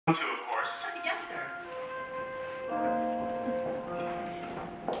Too, of course. Yes, sir.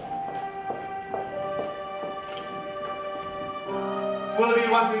 Will it be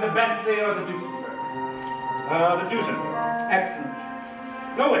wanting the Bentley or the Duesenbergs? The Duesenberg. Excellent.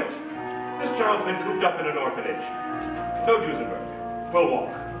 No, wait. This child's been cooped up in an orphanage. No Duesenberg. We'll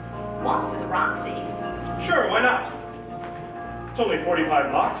walk. Walk to the Roxy. Sure, why not? It's only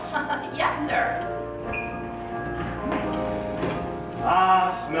 45 blocks. Yes, sir. Ah,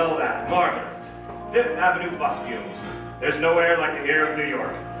 smell that. Marvelous. Fifth Avenue bus fumes. There's no air like the air of New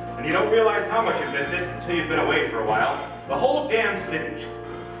York. And you don't realize how much you've missed it until you've been away for a while. The whole damn city.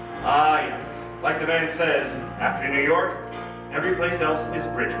 Ah, yes. Like the man says, after New York, every place else is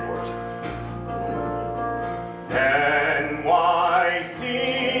Bridgeport. N.Y.C.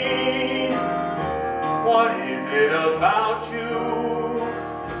 What is it about you?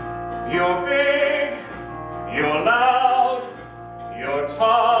 You're big, you're loud, you're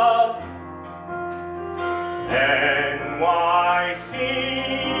tough. N.Y.C.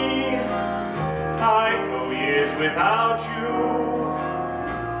 I go years without you,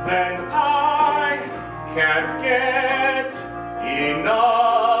 then I can't get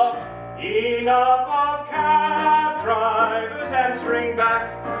enough of cab drivers answering back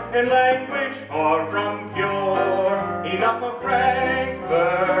in language far from pure, enough of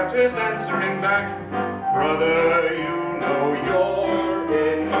frankfurters answering back. Brother, you know you're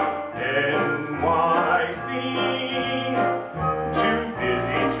in N.Y.C. Too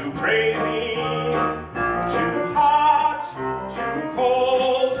busy, too crazy, too hot, too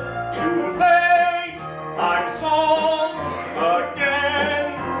cold, too late. I'm sold again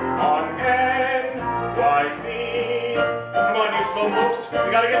on N.Y.C. Come on, you slow folks. We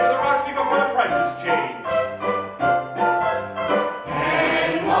gotta get to the Roxy before the prices change.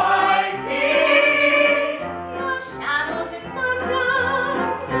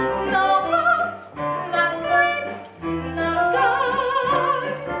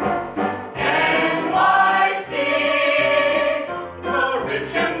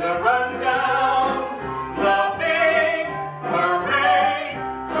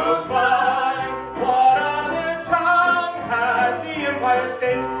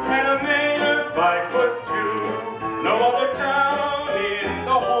 And a mayor 5'2". No other town in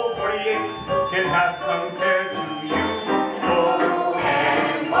the whole 48 can have compared to you. Oh,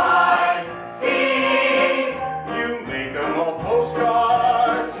 N.Y.C. You make them all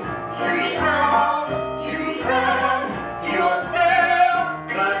postcards. You cram, you're still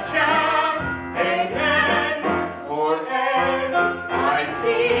the champ. Amen for N.Y.C.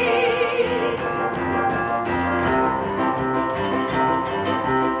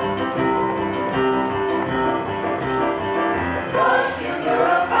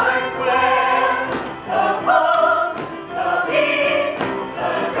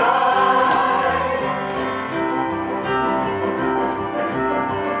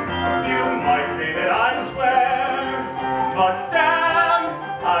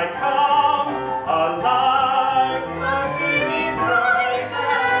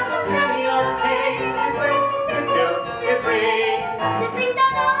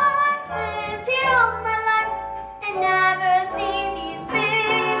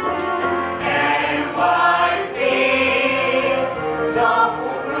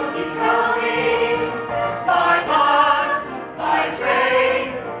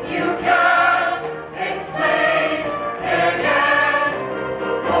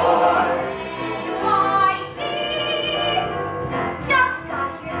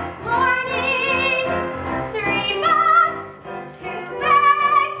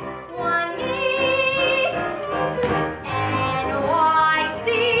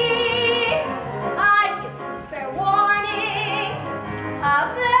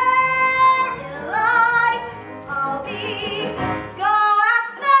 Have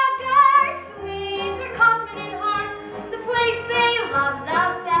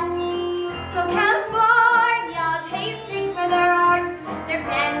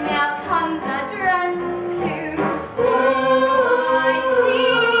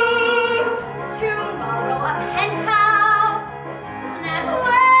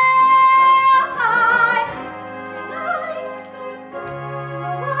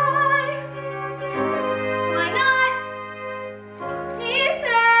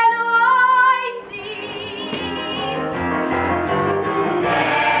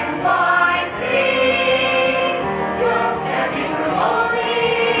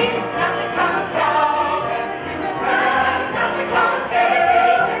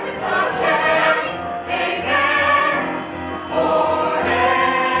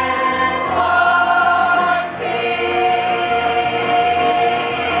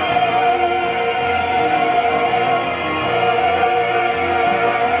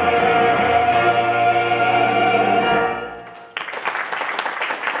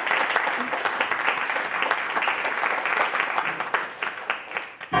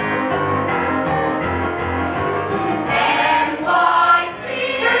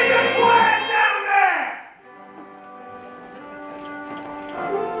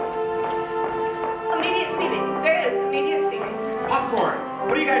Immediate seating. There it is. Immediate seating. Popcorn.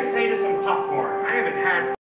 What do you guys say to some popcorn? I haven't had